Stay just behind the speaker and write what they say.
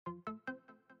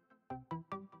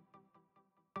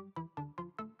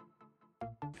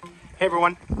Hey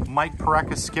everyone, Mike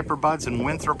Pareca, SkipperBud's in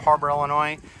Winthrop Harbor,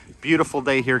 Illinois. Beautiful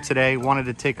day here today. Wanted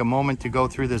to take a moment to go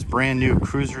through this brand new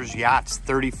Cruisers Yachts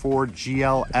 34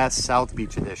 GLS South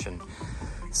Beach Edition.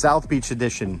 South Beach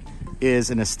Edition is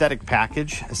an aesthetic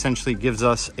package. Essentially gives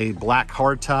us a black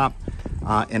hardtop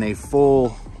and a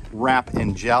full wrap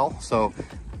in gel. So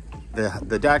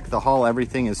the deck, the hull,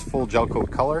 everything is full gel coat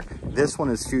color. This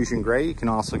one is fusion gray. You can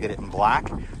also get it in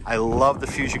black. I love the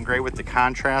fusion gray with the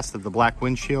contrast of the black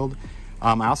windshield.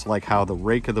 I also like how the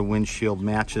rake of the windshield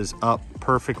matches up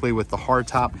perfectly with the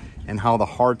hardtop and how the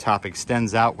hardtop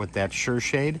extends out with that sure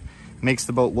shade. Makes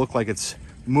the boat look like it's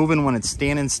moving when it's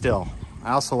standing still.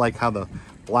 I also like how the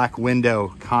black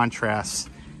window contrasts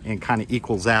and kind of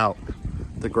equals out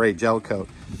the gray gel coat.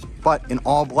 But in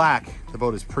all black, the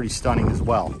boat is pretty stunning as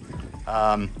well.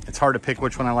 It's hard to pick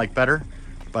which one I like better,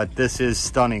 but this is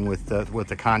stunning with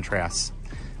the contrasts.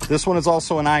 This one is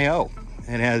also an IO.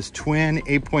 It has twin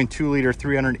 8.2 liter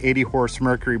 380 horse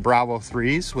Mercury Bravo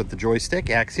 3s with the joystick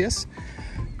Axios.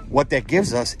 What that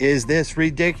gives us is this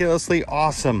ridiculously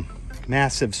awesome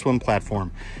massive swim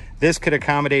platform. This could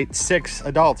accommodate 6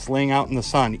 adults laying out in the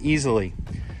sun easily.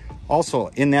 Also,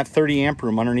 in that 30 amp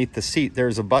room underneath the seat,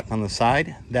 there's a button on the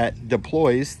side that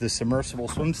deploys the submersible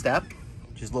swim step,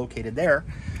 which is located there.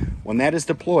 When that is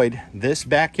deployed, this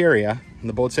back area, and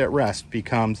the boat's at rest,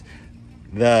 becomes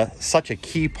such a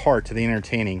key part to the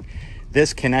entertaining.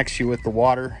 This connects you with the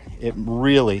water. It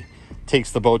really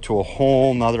takes the boat to a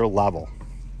whole nother level.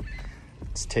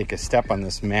 Let's take a step on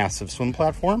this massive swim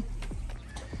platform.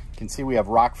 You can see we have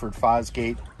Rockford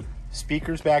Fosgate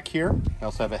speakers back here. We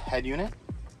also have a head unit.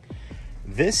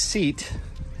 This seat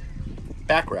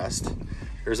backrest,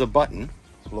 there's a button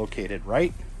located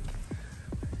right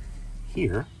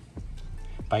here.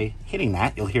 By hitting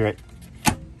that, you'll hear it.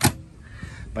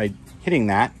 By hitting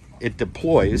that, it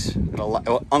deploys,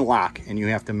 it'll unlock, and you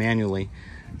have to manually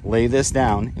lay this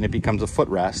down, and it becomes a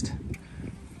footrest.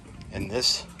 And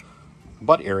this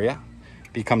butt area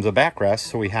becomes a backrest,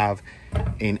 so we have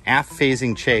an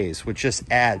aft-facing chaise, which just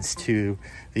adds to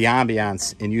the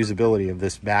ambiance and usability of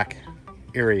this back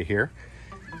area here.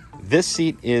 This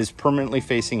seat is permanently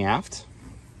facing aft.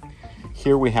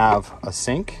 Here we have a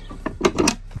sink.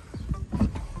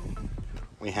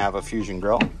 We have a fusion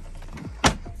grill.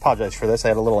 Apologize for this, I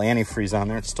had a little antifreeze on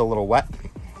there. It's still a little wet.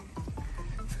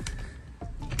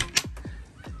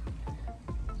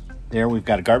 There we've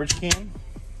got a garbage can.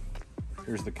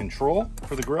 Here's the control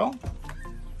for the grill.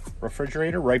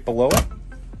 Refrigerator right below it.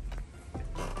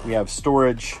 We have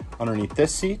storage underneath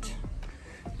this seat.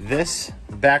 This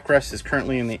backrest is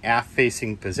currently in the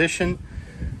aft-facing position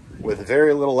with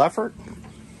very little effort.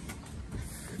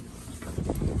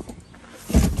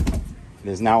 It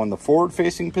is now in the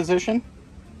forward-facing position.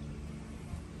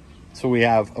 So we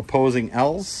have opposing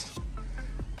L's,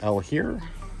 L here,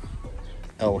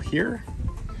 L here,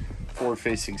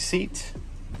 forward-facing seat.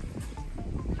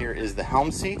 Here is the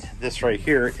helm seat. This right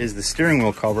here is the steering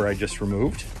wheel cover I just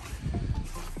removed.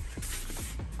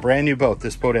 Brand new boat.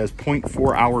 This boat has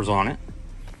 0.4 hours on it.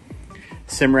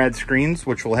 Simrad screens,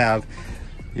 which will have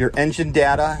your engine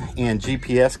data and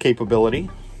GPS capability.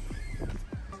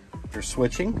 Your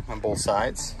switching on both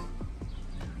sides.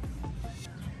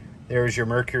 There's your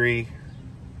Mercury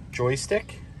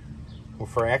joystick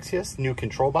for Axios, new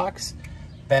control box,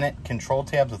 Bennett control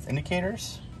tabs with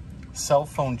indicators, cell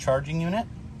phone charging unit,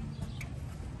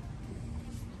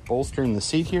 bolster in the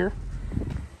seat here,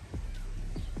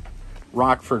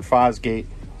 Rockford Fosgate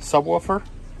subwoofer.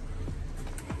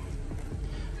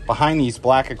 Behind these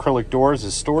black acrylic doors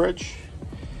is storage.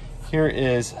 Here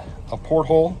is a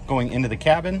porthole going into the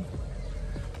cabin.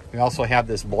 We also have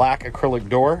this black acrylic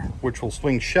door, which will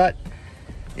swing shut.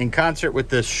 In concert with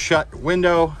this shut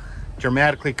window,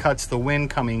 dramatically cuts the wind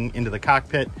coming into the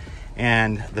cockpit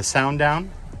and the sound down.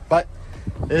 But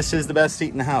this is the best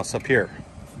seat in the house up here.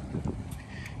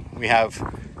 We have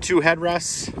 2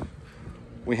 headrests.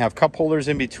 We have cup holders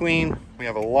in between. We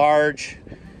have a large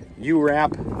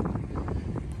U-wrap.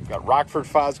 We've got Rockford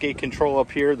Fosgate control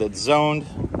up here that's zoned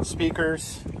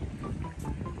speakers.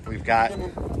 We've got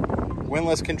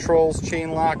windlass controls,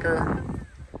 chain locker,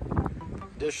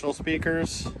 additional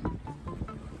speakers.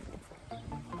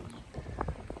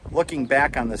 Looking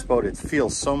back on this boat, it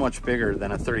feels so much bigger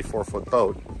than a 34-foot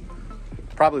boat,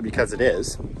 probably because it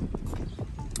is.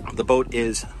 The boat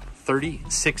is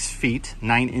 36 feet,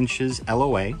 9 inches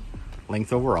LOA,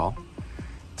 length overall.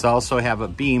 It's also have a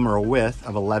beam or a width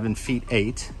of 11 feet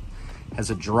 8, has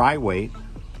a dry weight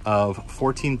of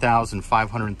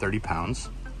 14,530 pounds.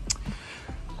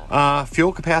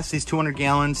 Fuel capacity is 200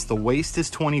 gallons. The waste is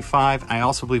 25. I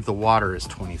also believe the water is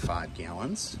 25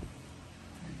 gallons.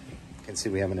 can see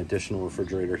we have an additional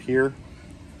refrigerator here.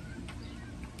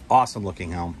 Awesome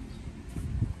looking helm.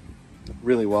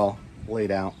 Really well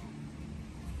laid out.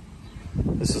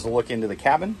 This is a look into the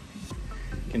cabin.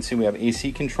 You can see we have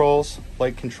AC controls,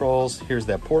 light controls. Here's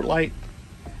that port light.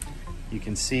 You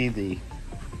can see the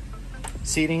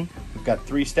seating. We've got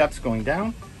 3 steps going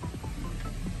down.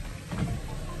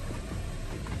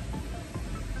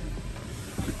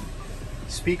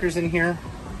 Speakers in here,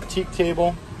 teak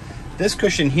table. This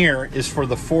cushion here is for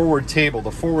the forward table.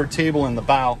 The forward table in the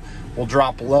bow will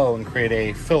drop low and create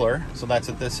a filler. So that's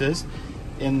what this is.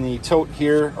 In the tote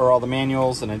here are all the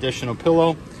manuals and additional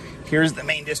pillow. Here's the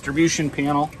main distribution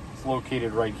panel. It's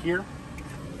located right here.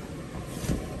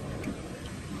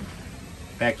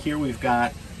 Back here we've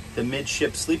got the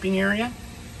midship sleeping area,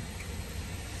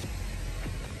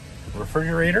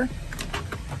 refrigerator,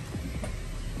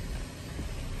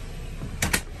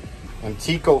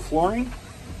 Antico flooring,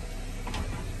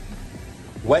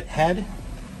 wet head,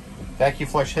 vacuum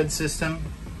flush head system,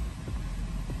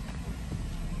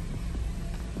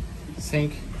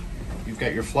 sink. You've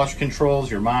got your flush controls,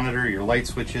 your monitor, your light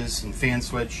switches, and fan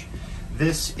switch.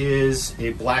 This is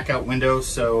a blackout window,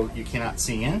 so you cannot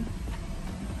see in.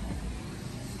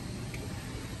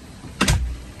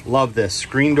 Love this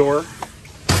screen door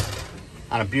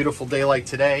on a beautiful day like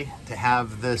today. To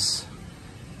have this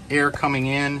air coming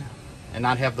in and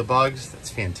not have the bugs,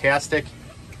 that's fantastic.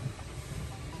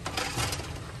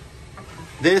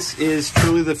 This is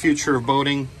truly the future of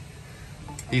boating.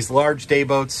 These large day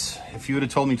boats, if you would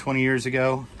have told me 20 years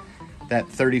ago that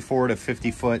 34 to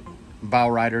 50 foot bow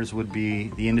riders would be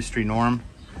the industry norm,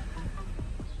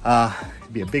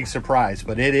 it'd be a big surprise,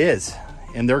 but it is.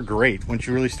 And they're great once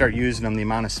you really start using them. The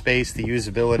amount of space, the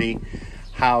usability,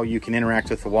 how you can interact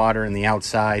with the water and the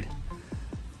outside.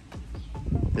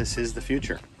 This is the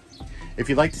future. If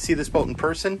you'd like to see this boat in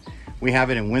person, we have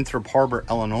it in Winthrop Harbor,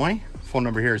 Illinois. Phone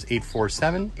number here is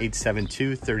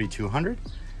 847-872-3200.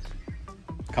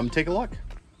 Come take a look.